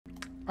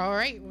All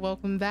right,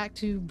 welcome back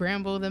to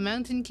Bramble the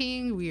Mountain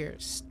King. We are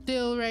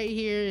still right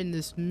here in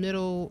this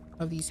middle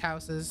of these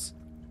houses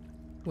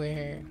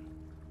where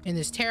in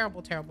this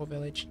terrible, terrible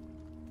village.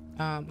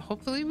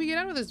 Hopefully we get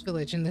out of this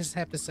village in this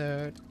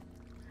episode.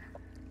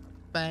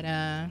 But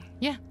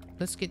yeah,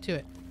 let's get to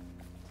it.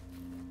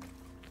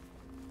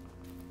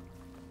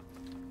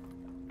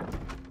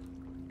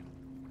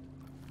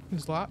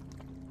 It's locked.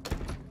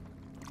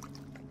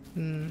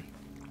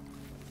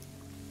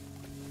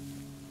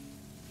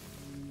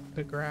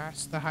 The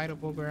grass, the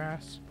hideable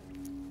grass.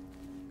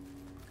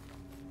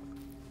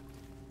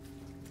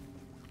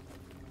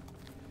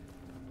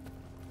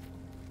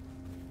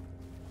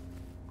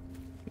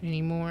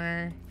 Any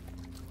more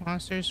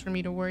monsters for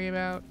me to worry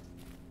about?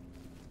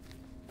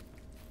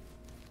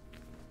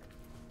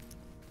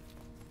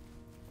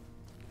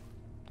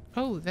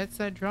 Oh, that's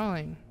that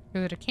drawing.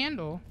 Is it a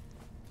candle?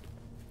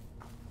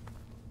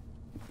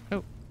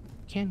 Oh,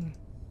 candle.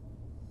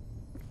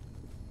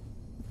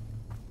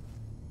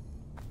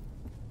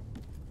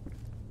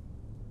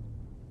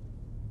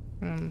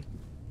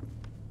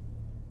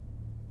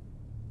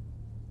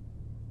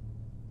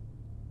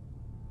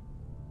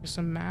 There's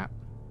a map.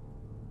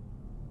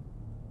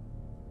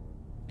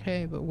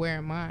 Okay, but where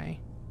am I?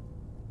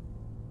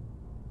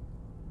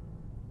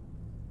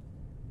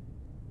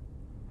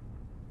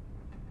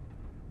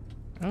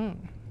 Oh,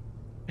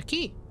 a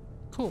key.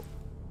 Cool.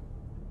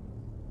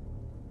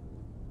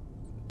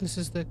 This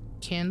is the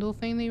candle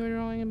thing they were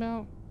drawing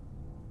about.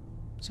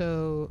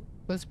 So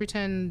let's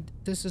pretend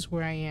this is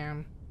where I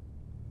am.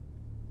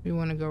 We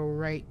want to go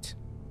right.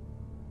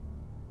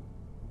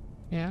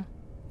 Yeah.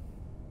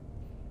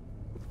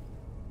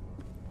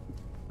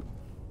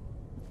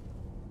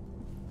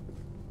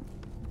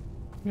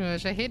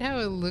 Gosh, I hate how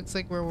it looks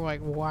like we're like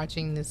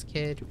watching this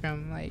kid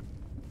from like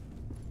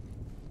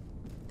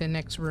the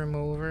next room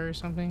over or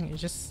something. It's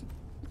just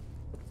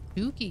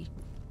spooky.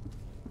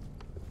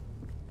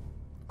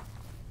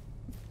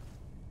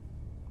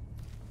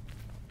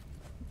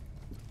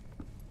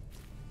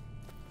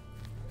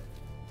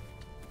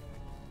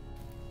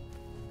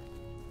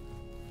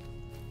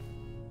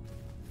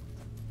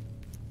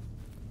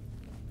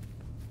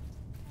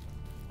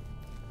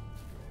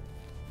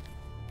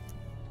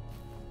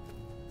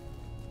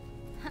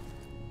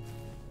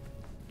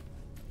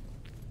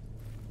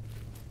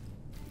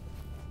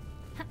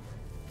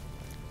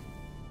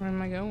 Where am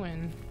I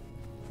going?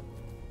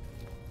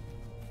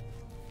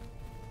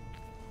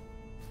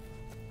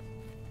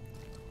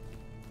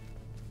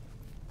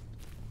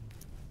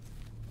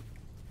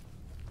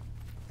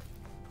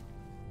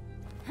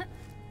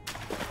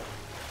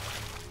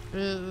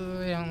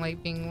 Ugh, I don't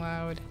like being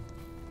loud.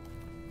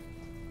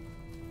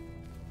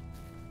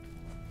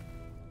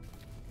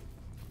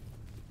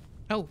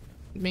 Oh,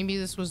 maybe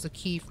this was the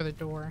key for the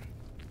door.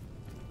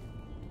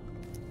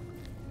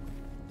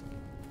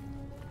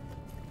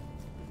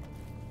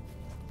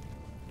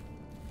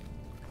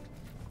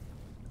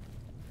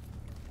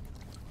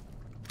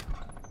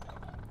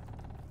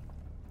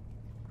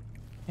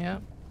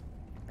 Yep.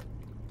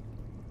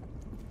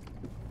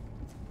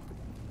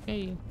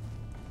 Hey.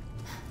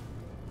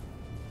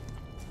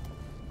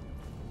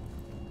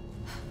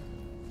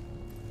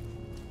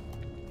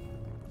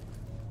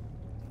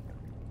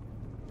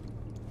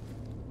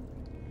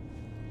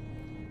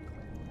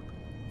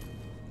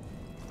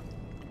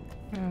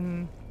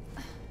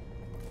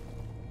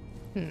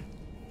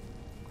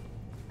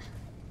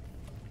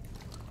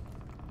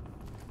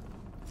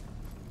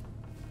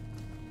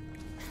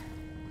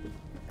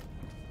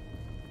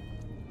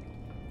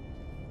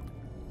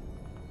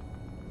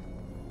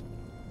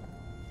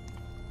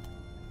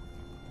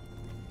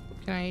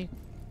 Can I?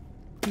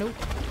 Nope.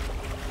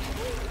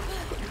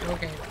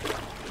 Okay.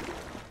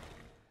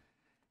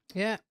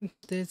 Yeah,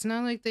 it's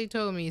not like they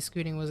told me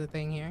scooting was a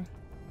thing here.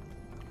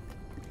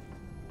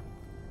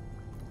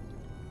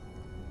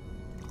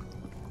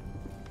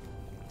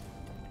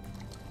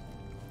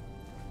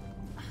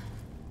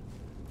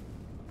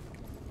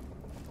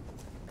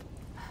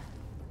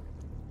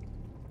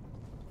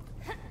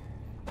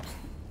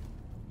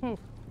 Oh.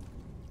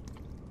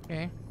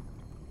 Okay.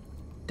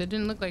 That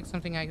didn't look like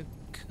something I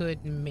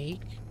could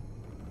make.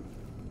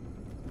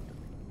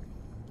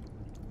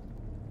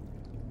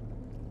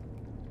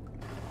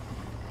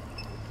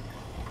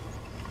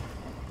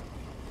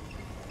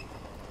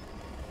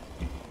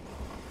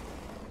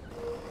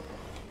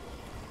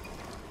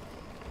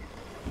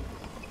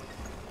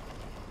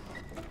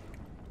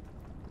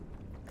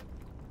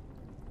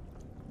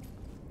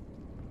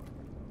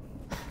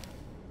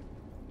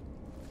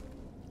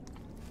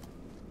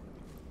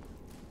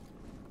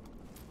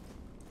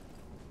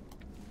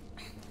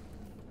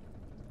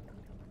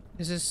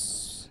 Is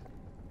this...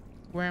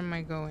 Where am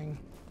I going?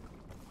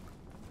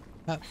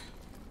 Up.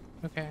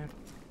 Okay.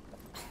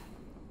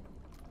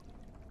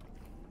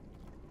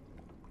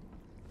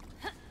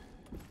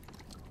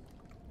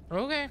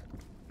 Okay.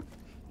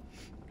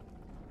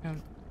 Oh.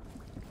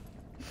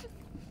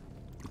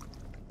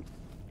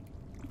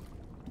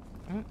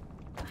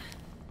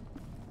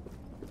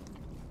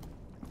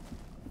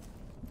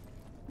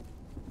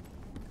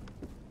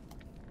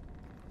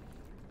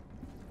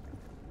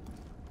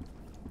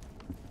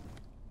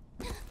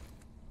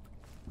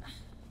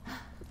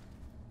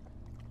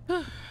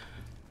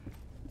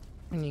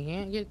 When you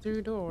can't get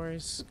through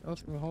doors, go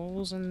through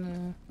holes in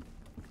the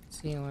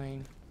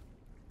ceiling.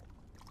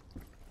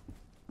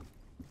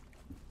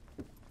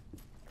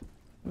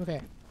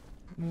 Okay.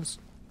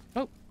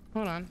 Oh,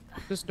 hold on.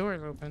 This door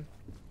is open.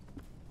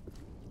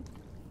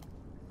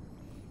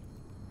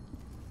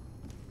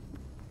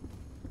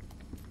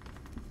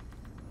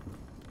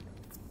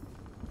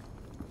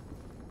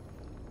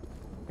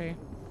 Okay.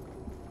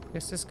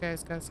 Guess this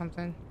guy's got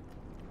something.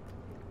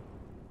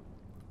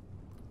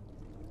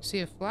 See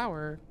a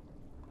flower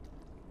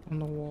on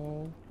the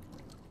wall.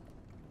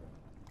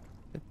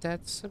 But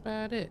that's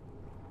about it.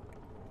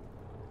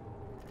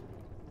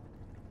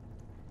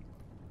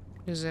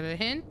 Is it a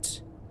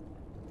hint?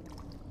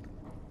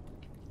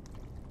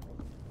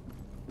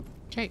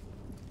 Okay.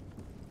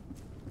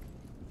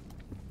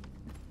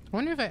 I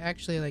wonder if I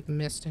actually like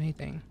missed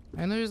anything.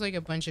 I know there's like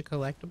a bunch of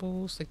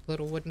collectibles, like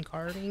little wooden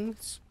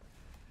carvings.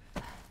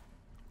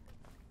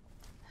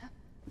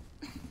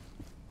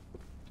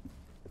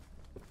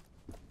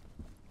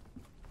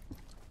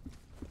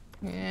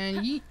 And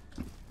yeet.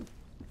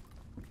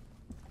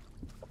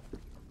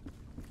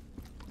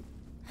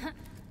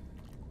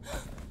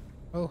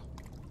 Oh.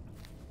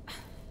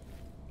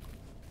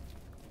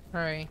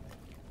 Alright.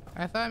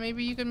 I thought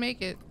maybe you could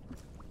make it.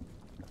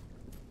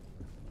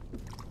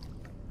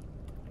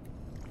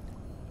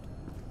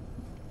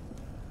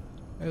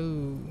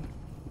 Oh.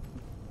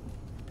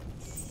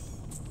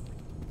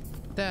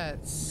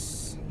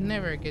 That's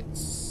never a good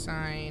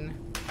sign.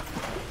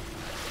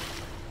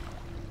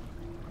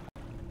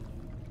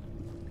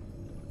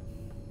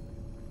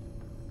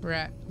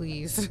 Rat,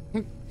 please.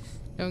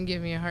 Don't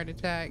give me a heart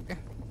attack.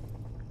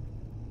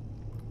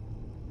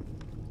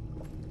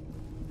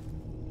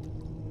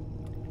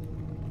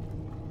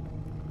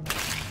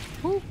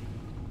 Woo.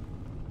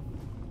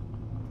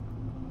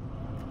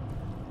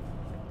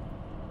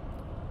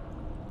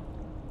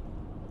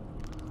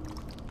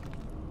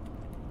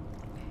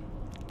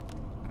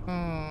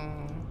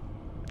 Oh.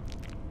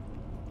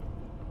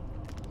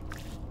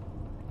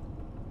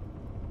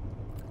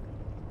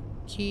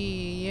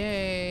 Key,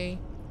 yay.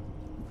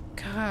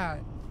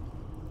 God.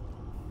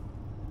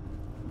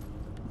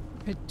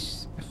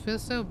 I feel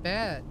so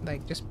bad,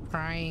 like just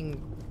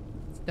prying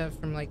stuff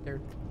from like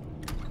their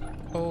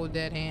cold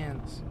dead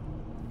hands.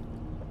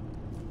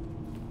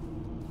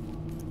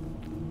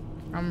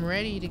 I'm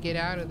ready to get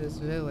out of this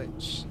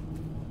village.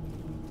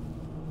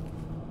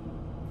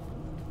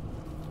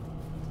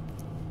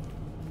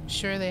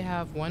 Sure, they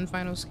have one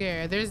final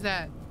scare. There's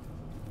that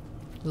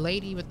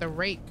lady with the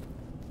rake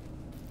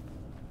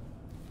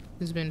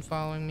who's been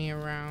following me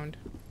around.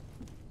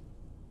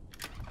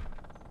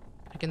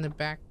 Like in the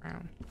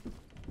background.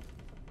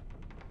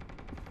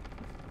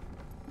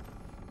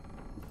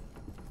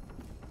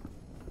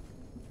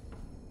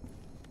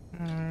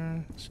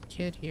 There's a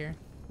kid here.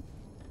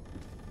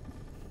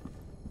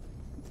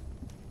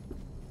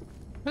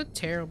 What a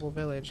terrible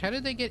village. How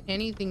did they get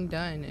anything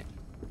done?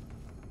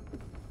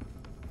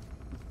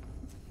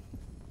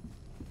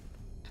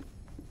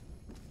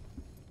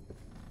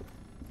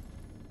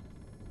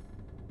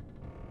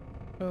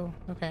 Oh,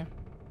 okay.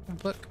 A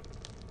book.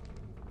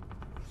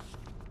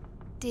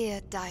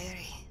 Dear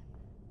diary,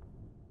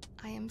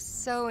 I am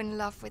so in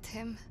love with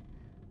him.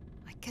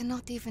 I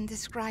cannot even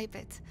describe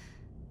it.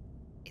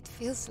 It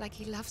feels like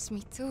he loves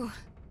me too.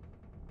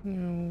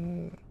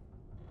 No.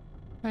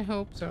 I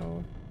hope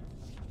so.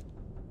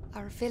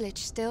 Our village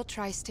still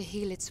tries to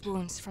heal its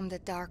wounds from the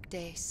dark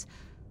days.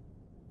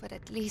 But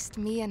at least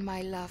me and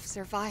my love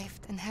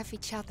survived and have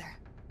each other.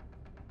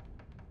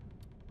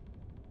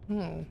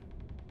 Oh.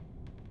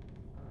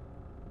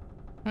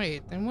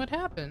 Wait, then what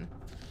happened?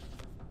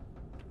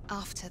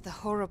 After the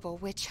horrible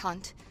witch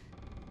hunt,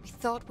 we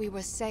thought we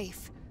were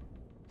safe.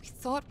 We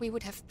thought we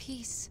would have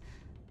peace.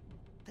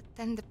 But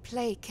then the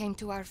plague came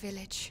to our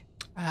village.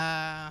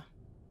 That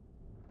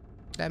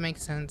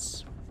makes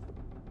sense.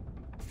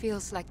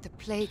 Feels like the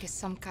plague is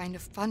some kind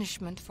of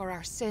punishment for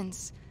our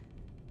sins.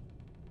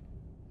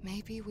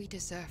 Maybe we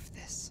deserve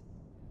this.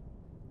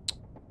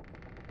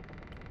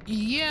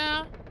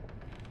 Yeah.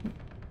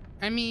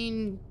 I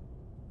mean,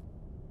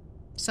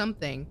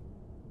 something.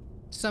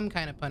 Some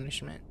kind of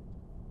punishment.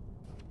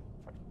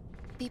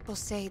 People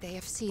say they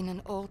have seen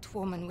an old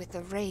woman with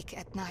a rake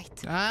at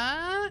night.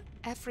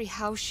 Every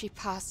house she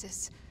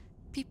passes,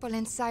 people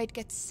inside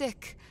get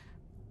sick.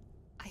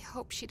 I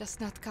hope she does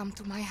not come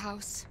to my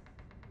house.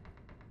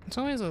 It's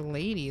always a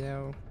lady,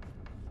 though.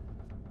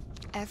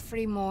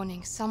 Every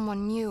morning,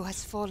 someone new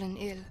has fallen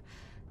ill,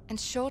 and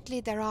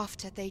shortly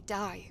thereafter they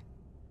die.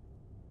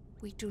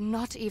 We do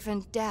not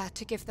even dare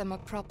to give them a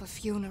proper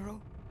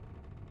funeral.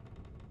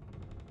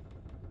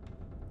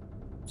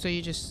 So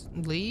you just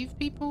leave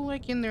people,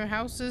 like, in their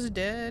houses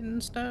dead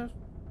and stuff?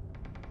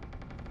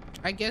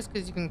 I guess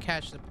because you can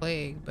catch the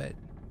plague, but...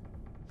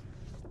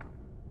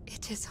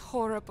 It is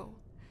horrible.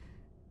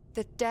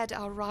 The dead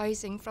are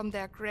rising from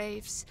their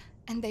graves,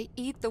 and they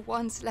eat the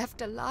ones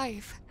left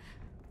alive.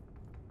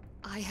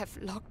 I have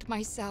locked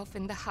myself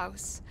in the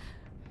house.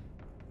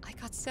 I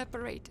got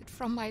separated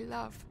from my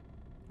love.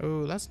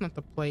 Oh, that's not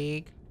the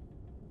plague.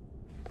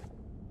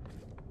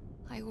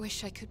 I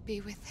wish I could be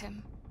with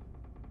him.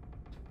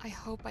 I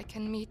hope I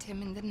can meet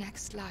him in the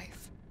next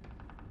life.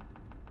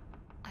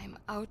 I'm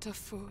out of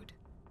food,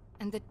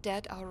 and the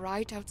dead are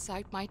right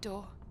outside my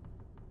door.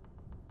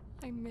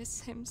 I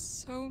miss him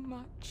so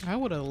much. I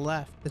would have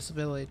left this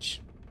village.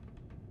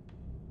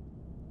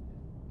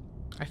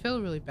 I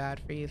feel really bad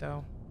for you,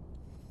 though.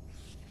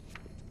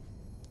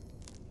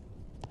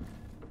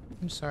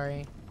 I'm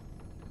sorry.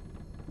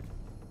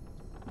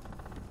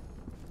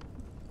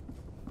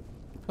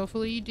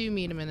 Hopefully you do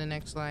meet him in the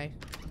next life.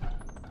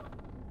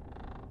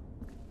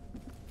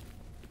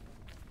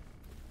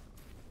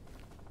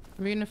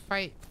 Are we gonna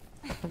fight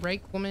a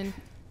rake woman?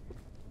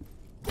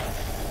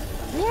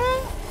 Whoa!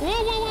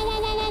 Whoa, whoa, whoa,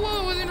 whoa, whoa, whoa,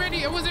 whoa! I wasn't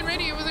ready! I wasn't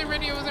ready! I wasn't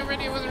ready! I wasn't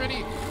ready! I wasn't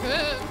ready!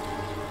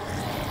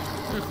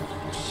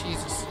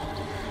 Jesus.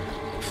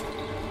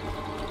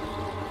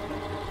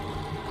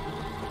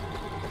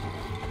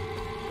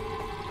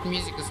 The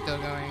music is still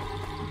going.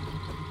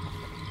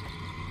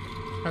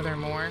 Are there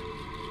more?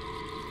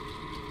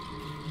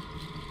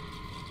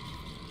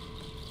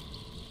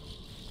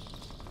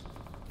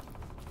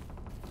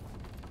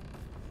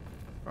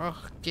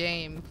 Ugh,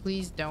 game,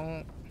 please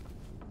don't.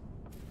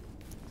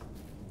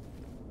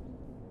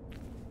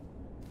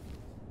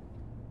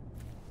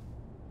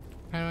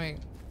 How do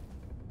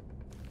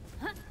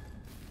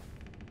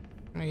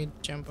I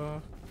jump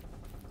off?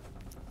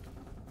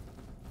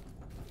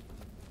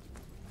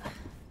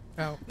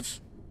 Oh.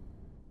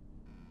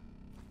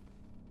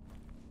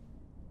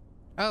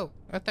 Oh,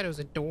 I thought it was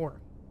a door.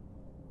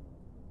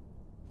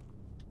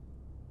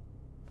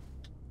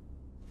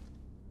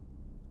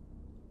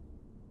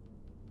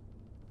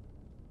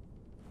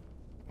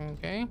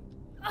 Okay.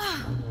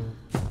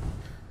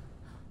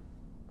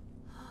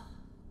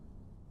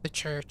 The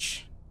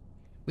church.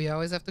 We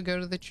always have to go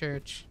to the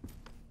church.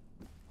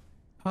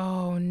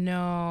 Oh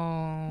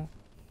no.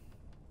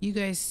 You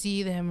guys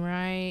see them,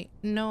 right?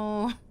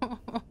 No.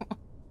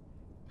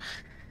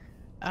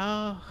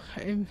 Oh,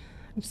 I'm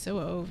so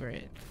over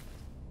it.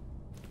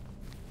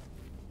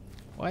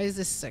 Why is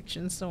this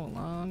section so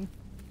long?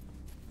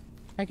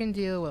 I can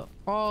deal with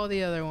all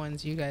the other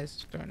ones you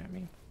guys thrown at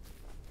me.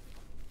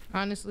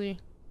 Honestly,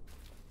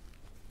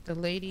 the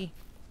lady,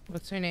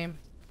 what's her name?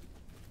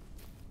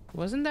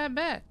 Wasn't that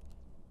bad.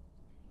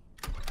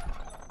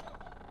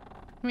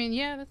 I mean,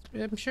 yeah,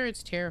 I'm sure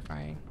it's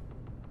terrifying.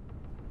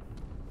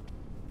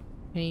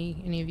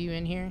 Any of you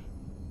in here?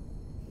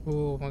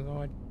 Oh my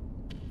god.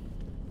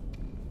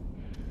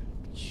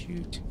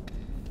 Shoot.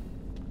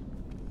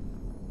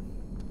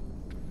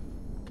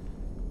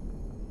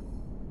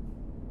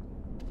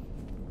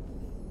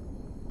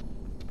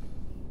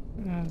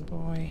 Oh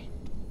boy.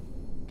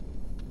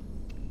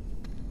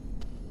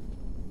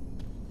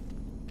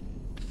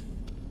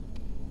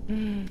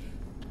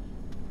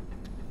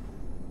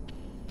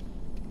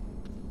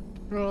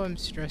 Oh, I'm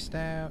stressed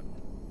out.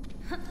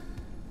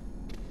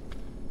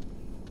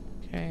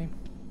 Okay.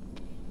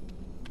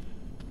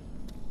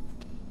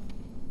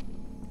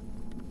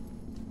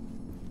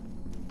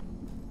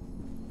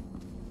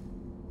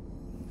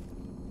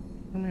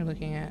 What am I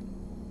looking at?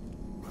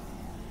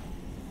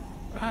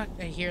 Ah,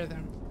 I hear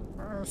them.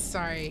 Oh,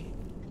 sorry.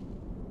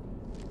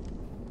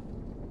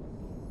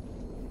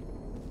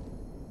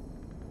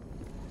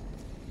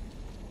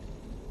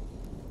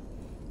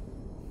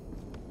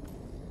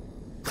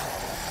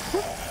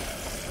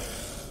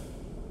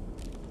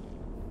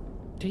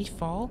 Did he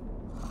fall?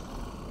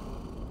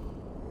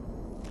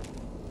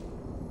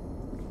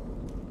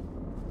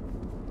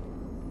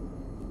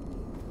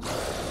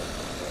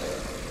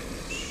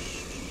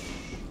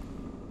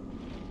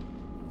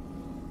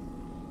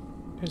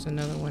 There's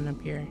another one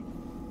up here.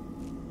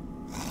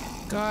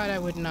 God, I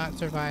would not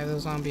survive the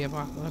zombie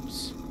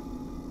apocalypse.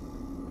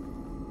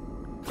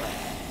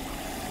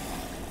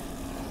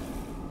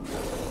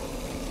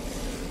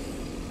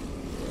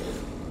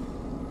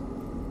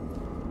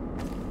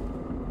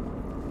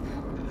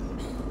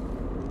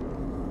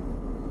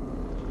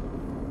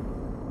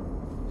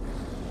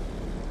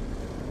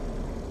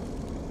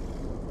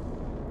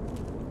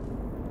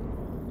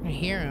 I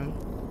hear him.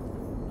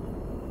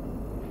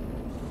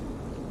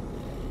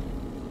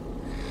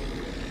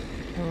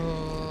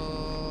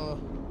 Oh,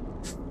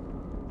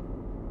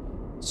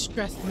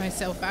 stressed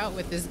myself out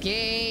with this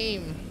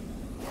game.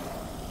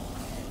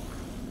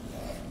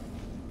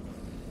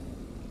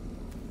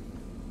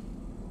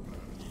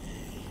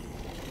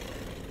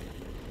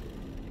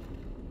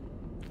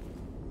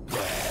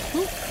 Ooh,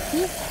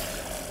 ooh.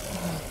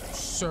 Oh,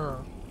 sir.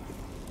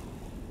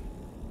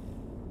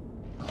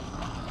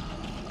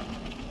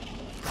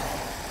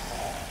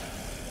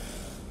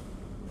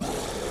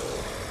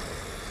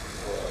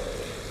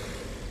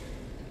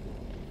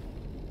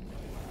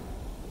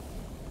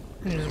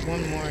 There's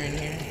one more in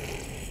here,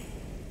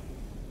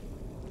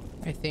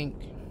 I think.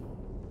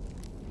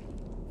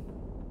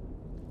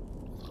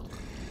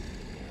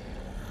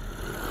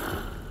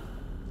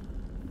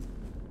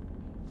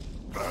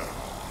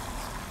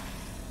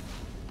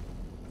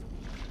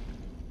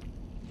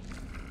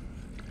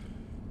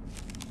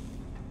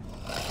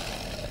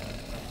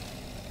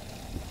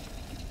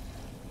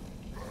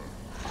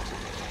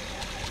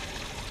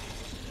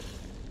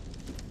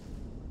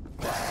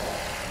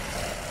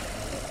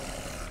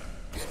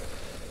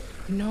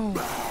 No.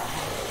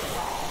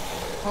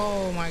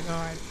 Oh my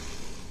god.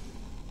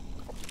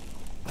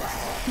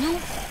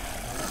 Nope.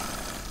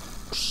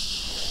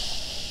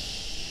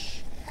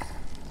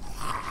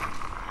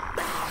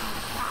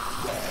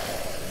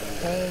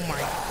 Oh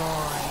my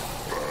god.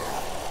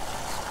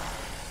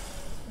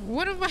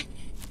 What am I?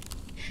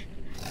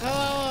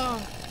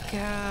 Oh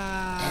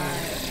god.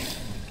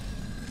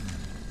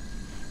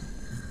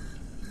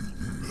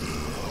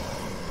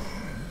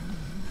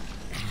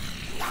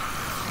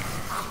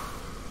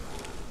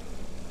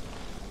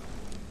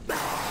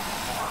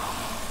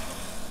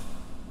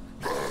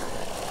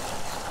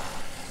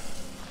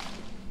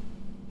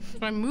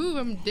 If I move,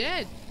 I'm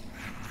dead.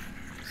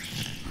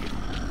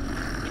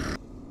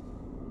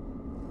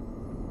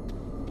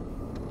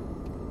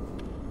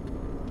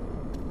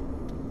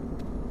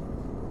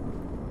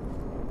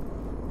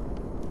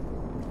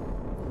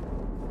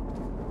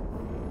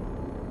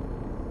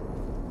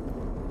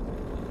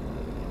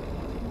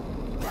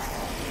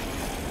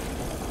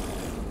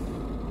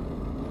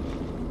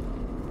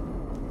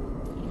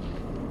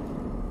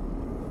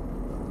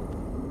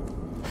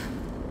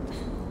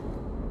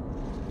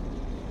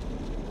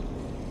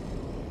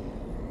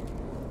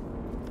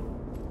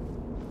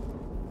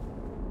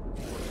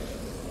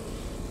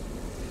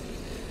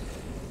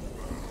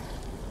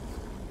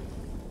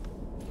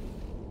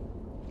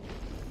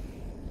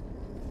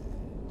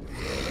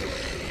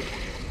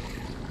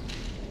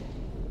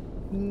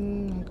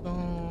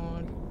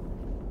 God.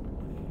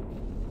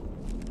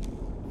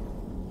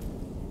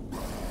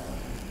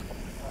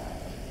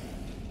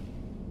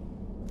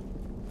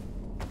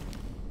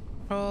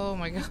 Oh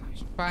my gosh,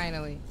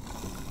 finally.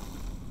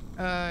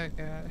 Oh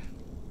god.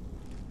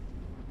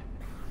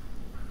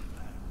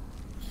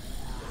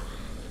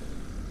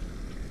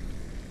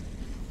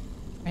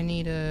 I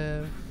need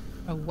a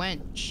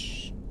wench.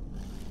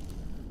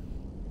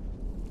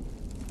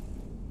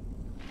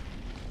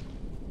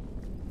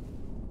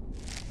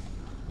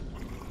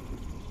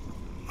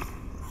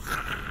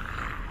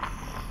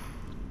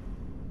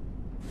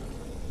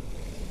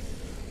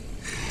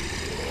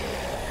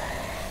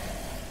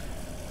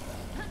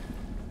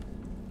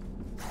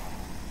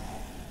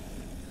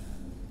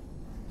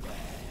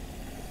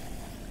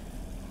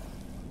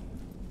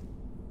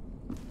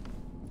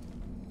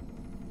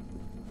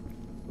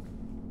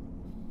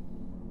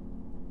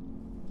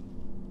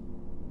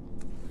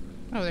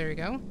 Oh, there we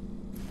go.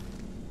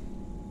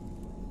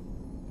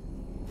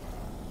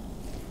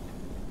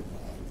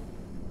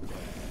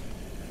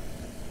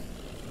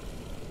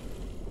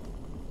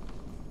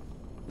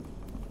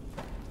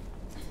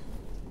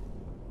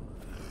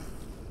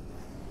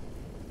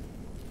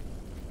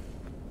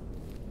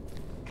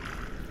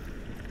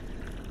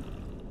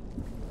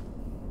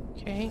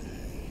 Okay.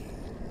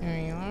 There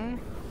you are.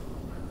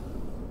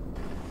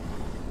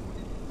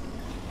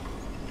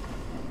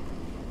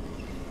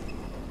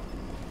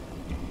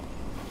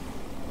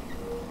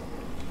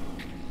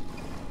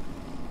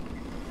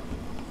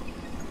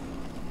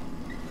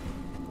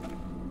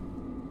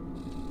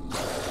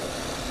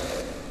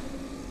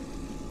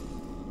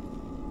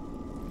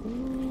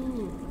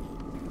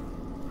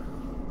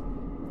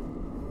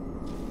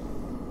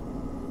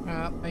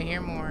 Oh, I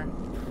hear more.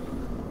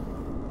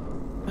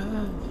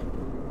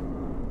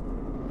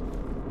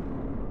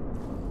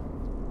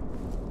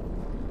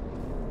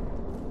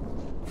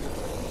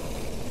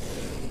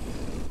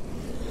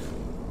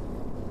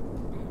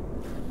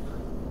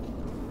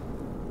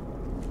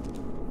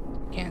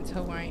 Can't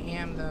tell where I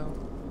am though.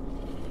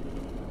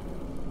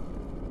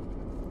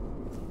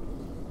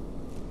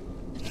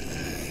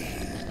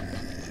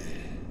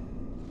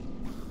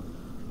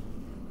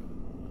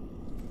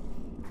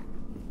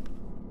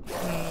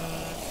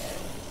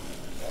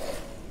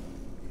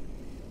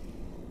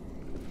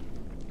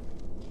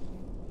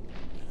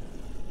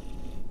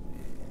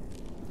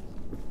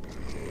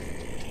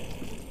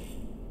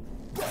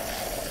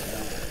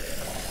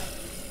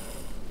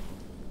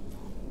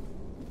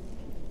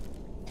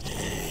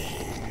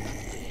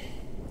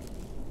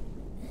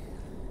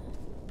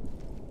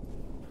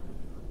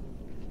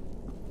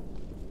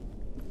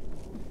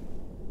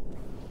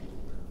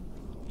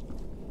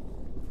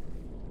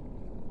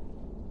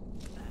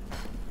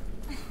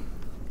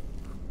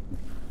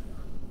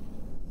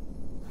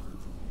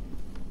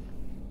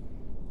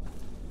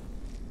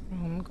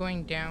 I'm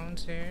going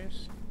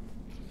downstairs.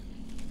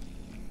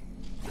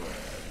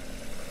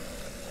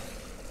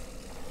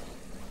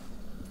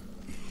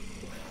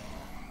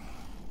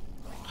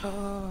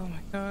 Oh my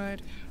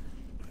god.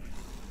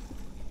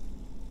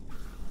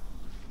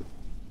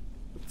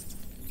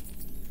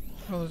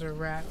 Those are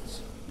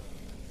rats.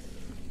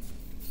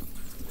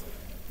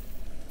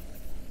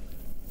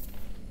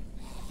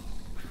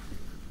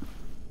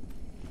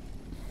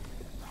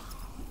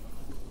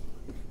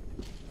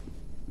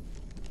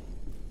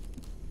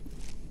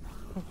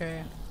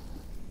 Okay.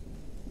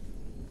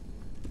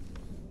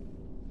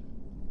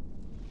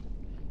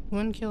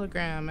 1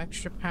 kilogram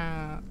extra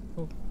pound.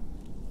 Oh,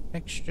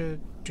 extra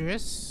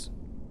driss.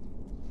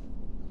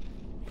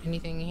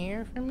 Anything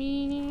here for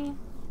me?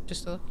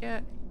 Just to look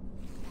at?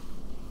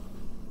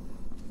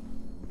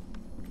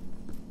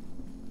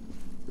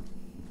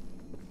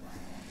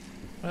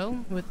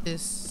 Well, with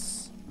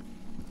this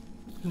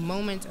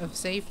moment of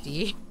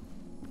safety,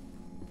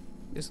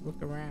 just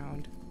look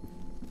around.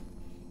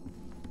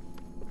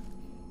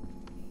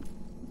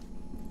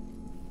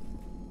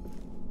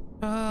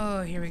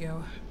 Oh, here we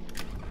go.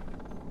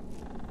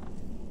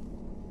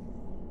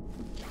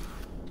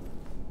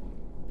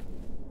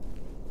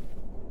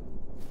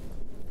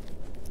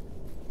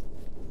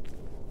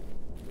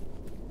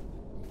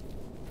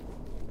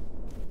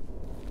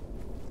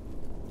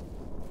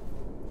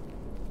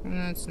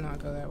 Let's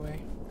not go that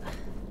way.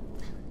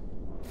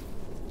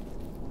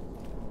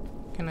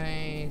 Can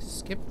I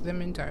skip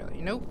them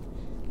entirely? Nope.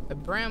 The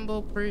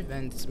bramble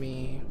prevents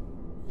me.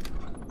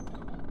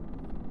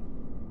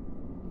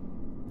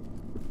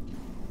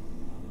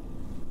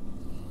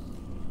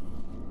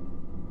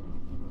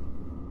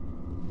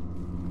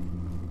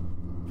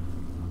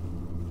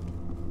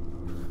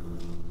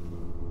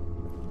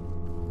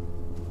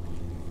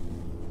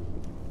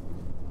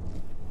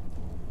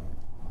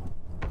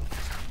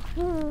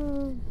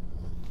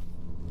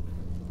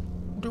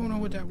 Don't know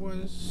what that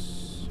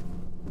was,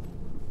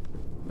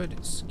 but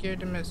it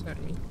scared the mess out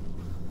of me.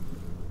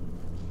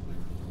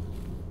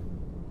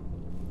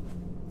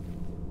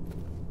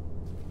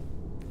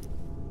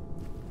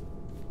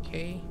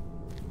 Okay.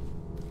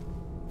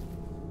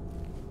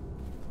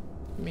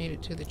 Made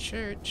it to the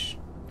church.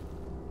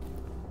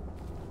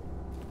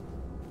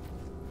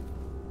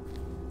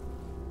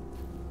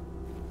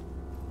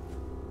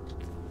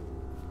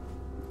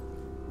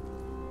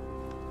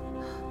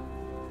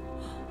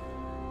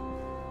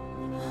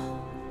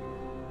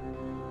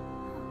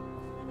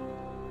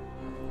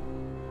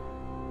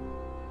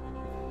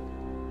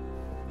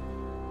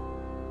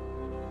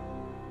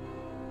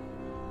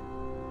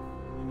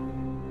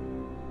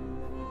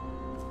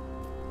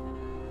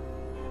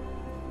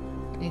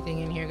 Anything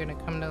in here gonna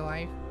come to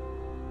life?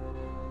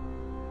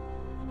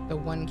 The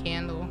one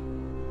candle.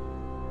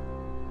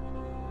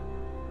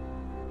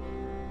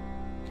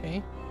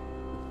 Okay.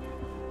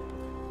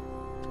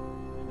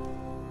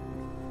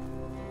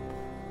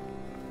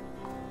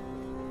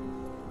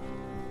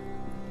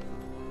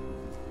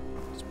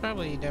 It's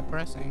probably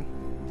depressing.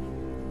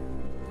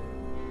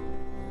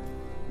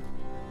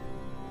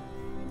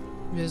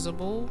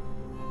 Visible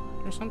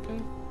or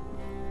something?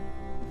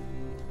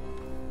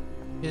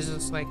 Is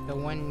this like the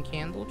one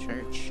candle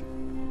church?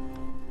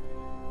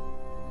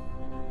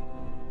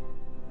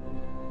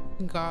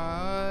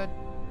 God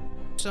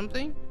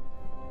something?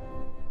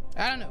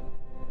 I don't know.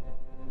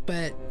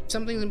 But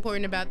something's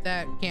important about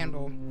that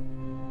candle.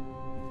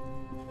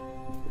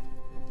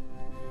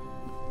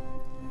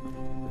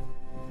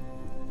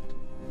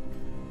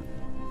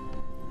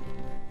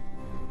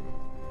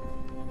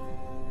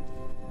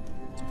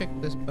 Let's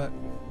pick this book.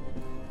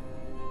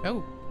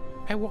 Oh.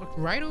 I walked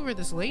right over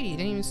this lady.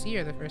 Didn't even see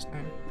her the first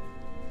time.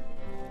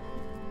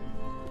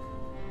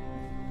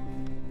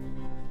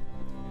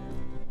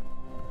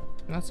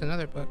 That's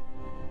another book.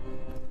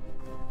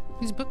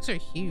 These books are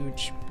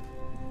huge.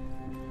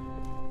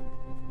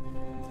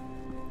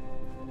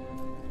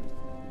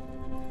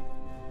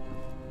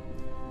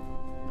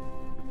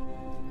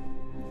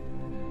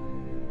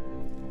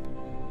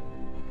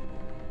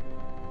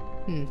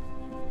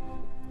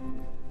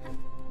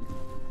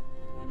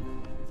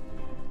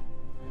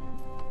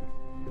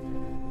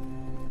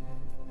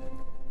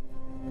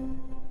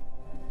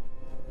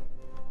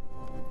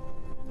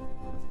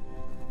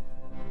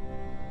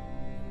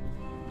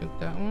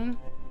 That one.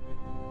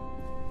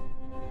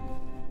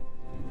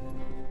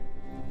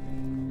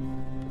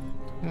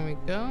 There we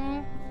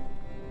go.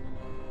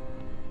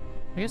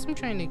 I guess I'm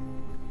trying to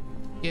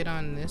get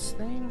on this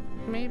thing,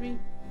 maybe?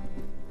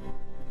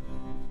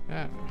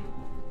 Oh.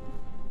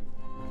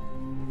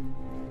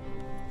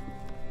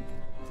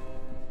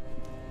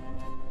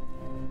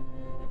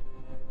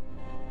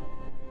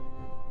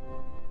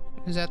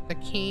 Is that the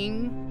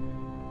king?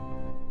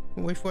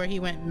 Before he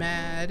went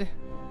mad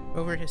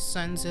over his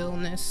son's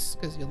illness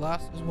because he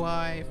lost his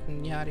wife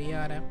and yada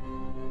yada.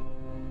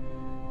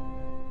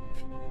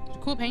 It's a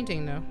cool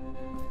painting though.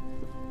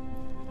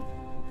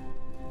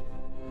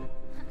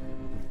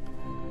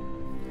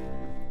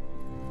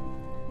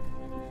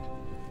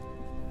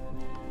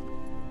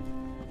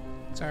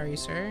 Sorry,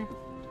 sir.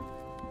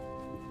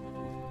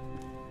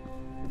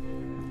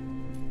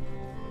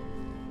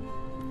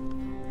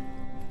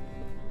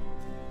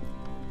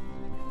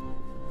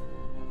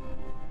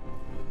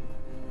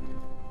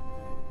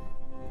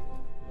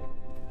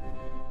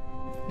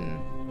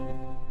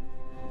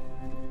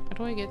 How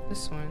do I get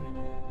this one?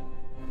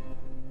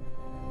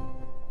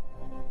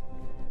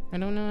 I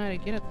don't know how to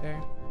get up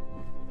there.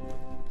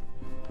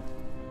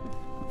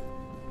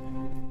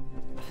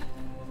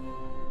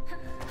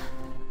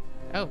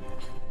 Oh.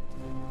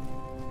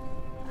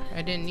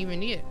 I didn't even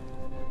need it.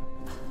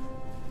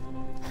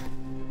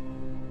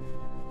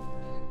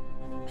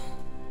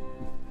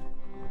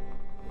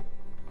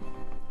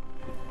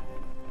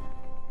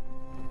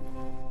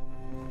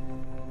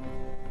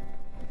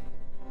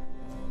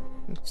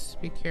 Let's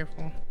be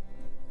careful.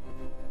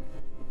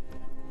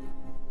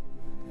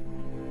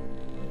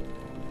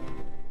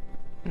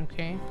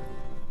 Okay.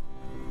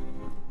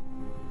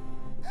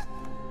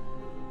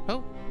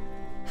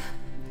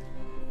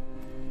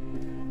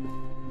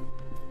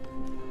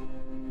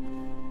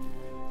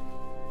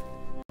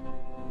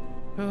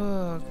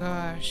 Oh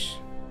gosh.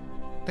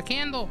 The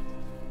candle.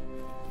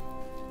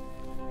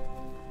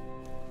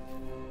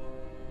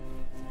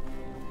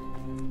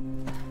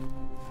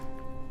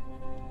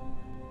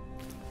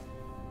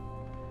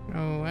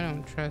 Oh, I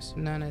don't trust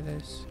none of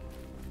this.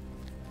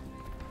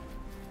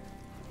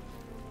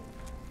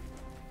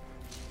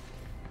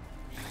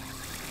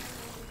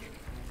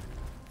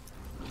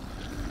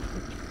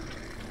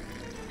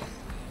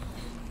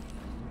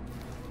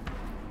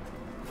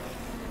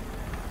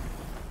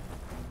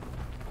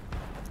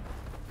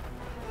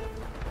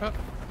 Oh,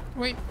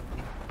 wait.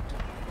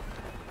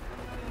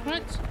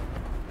 What?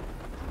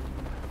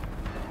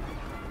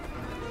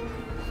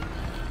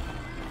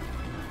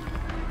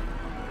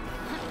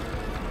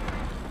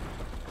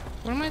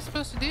 What am I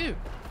supposed to do?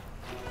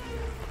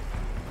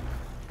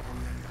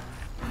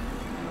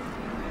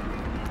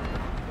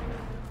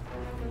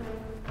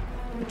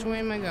 Which way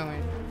am I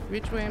going?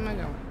 Which way am I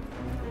going?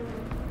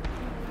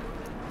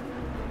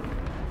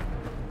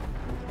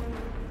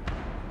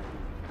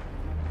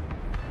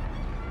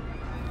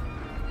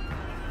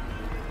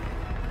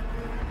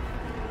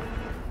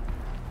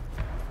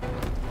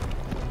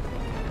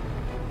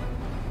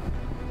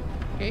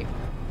 Okay.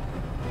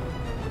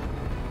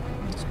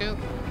 Let's go.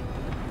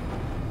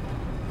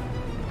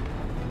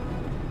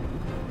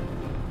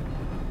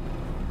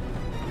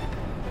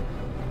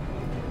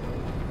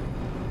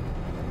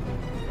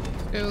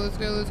 Let's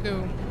go, let's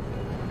go.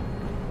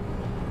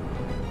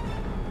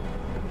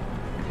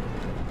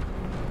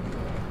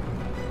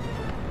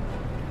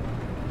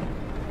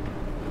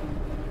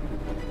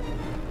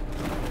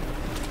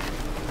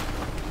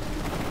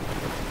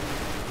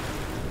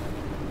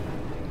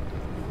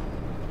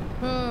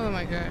 Oh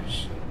my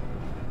gosh.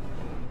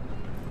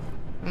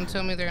 Don't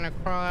tell me they're gonna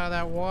crawl out of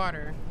that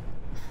water.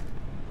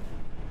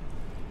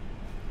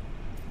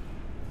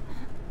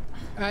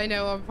 I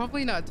know, I'm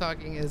probably not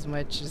talking as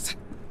much as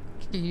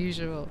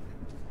usual.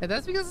 And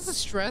that's because it's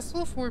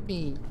stressful for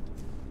me.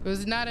 It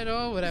was not at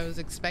all what I was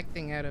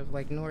expecting out of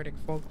like Nordic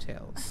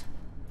folktales.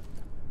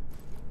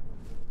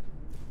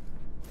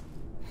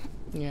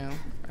 You know,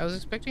 I was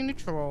expecting to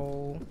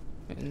troll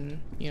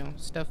and, you know,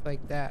 stuff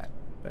like that,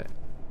 but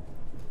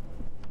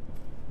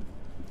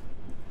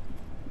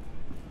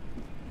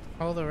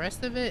all the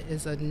rest of it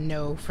is a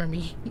no for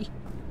me.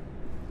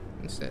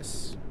 What's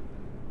this?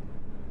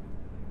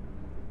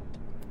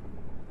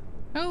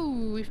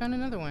 Oh, we found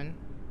another one.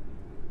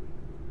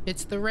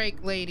 It's the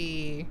rake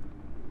lady.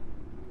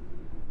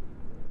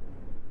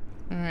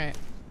 All right.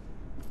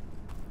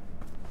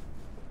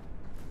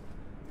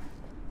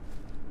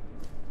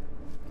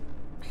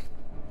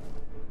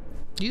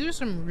 These are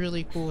some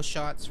really cool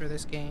shots for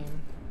this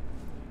game.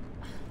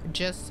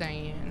 Just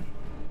saying.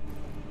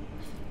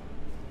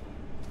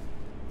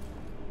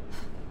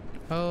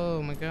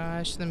 Oh my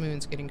gosh, the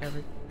moon's getting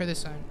covered. Or the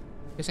sun.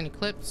 There's an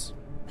eclipse.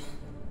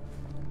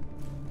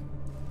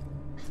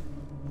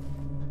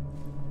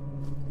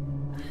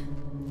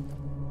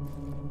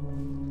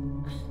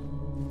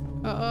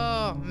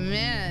 Oh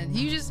man,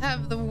 you just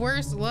have the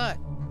worst luck.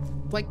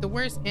 Like the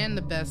worst and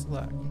the best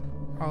luck.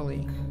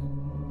 Holy.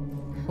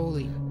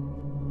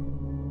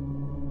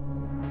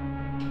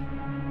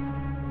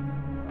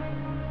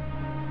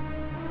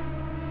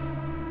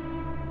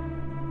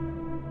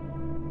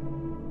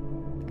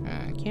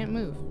 I can't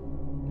move.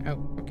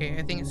 Oh, okay,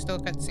 I think it's still a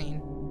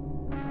cutscene.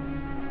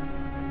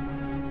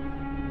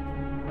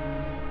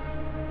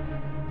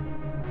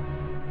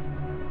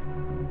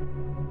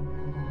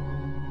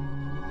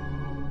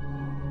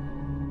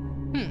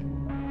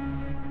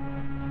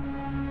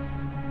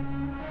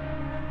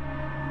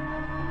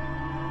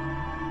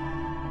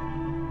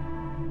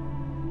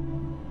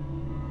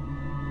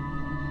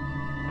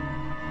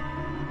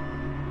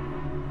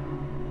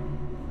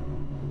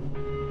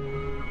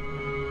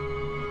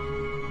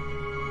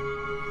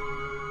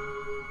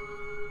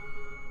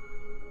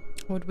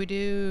 What'd we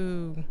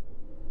do?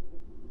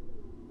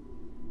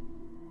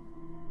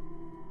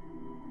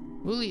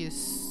 Wooly is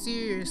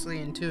seriously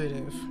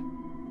intuitive.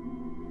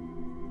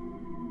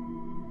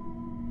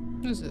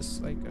 What is this?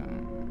 Like,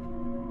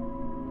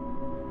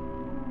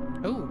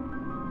 oh.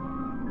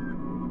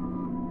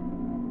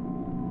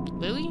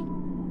 Lily?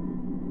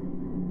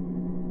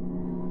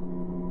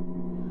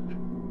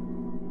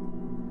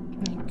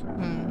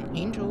 Like,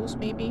 angels,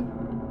 maybe?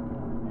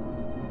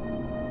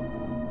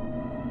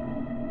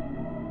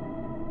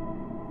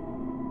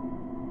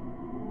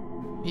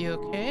 You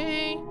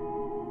okay?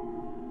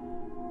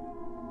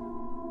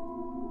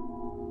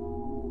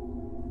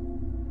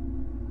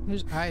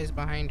 There's eyes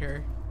behind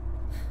her.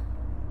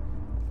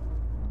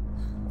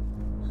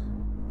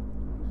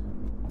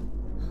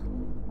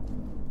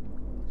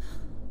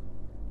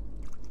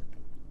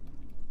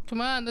 Come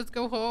on, let's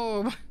go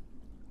home.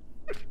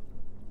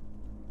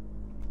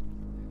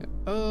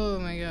 Oh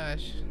my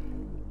gosh.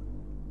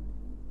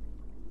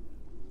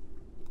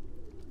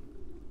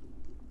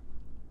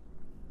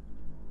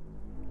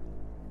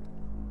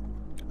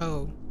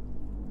 Oh,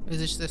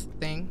 is this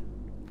thing?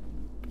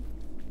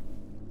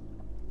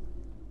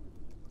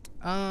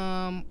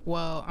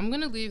 Well, I'm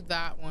gonna leave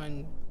that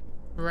one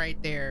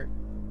right there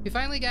We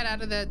finally got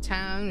out of that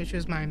town, which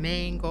was my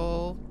main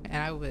goal,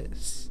 and I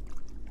was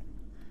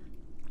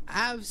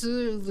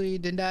absolutely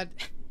did not.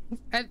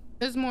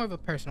 It's more of a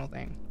personal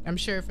thing. I'm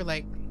sure for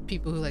like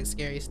people who like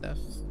scary stuff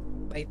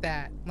like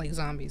that, like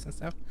zombies and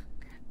stuff,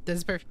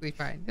 that's perfectly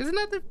fine. It's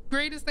not the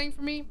greatest thing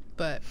for me,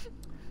 but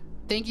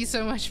thank you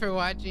so much for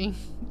watching.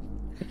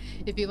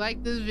 If you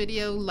like this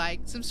video,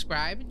 like,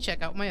 subscribe, and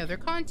check out my other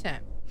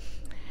content.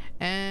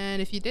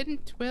 And if you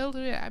didn't, well,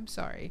 I'm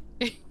sorry.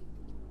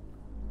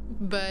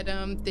 But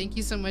thank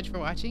you so much for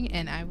watching,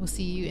 and I will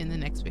see you in the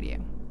next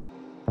video.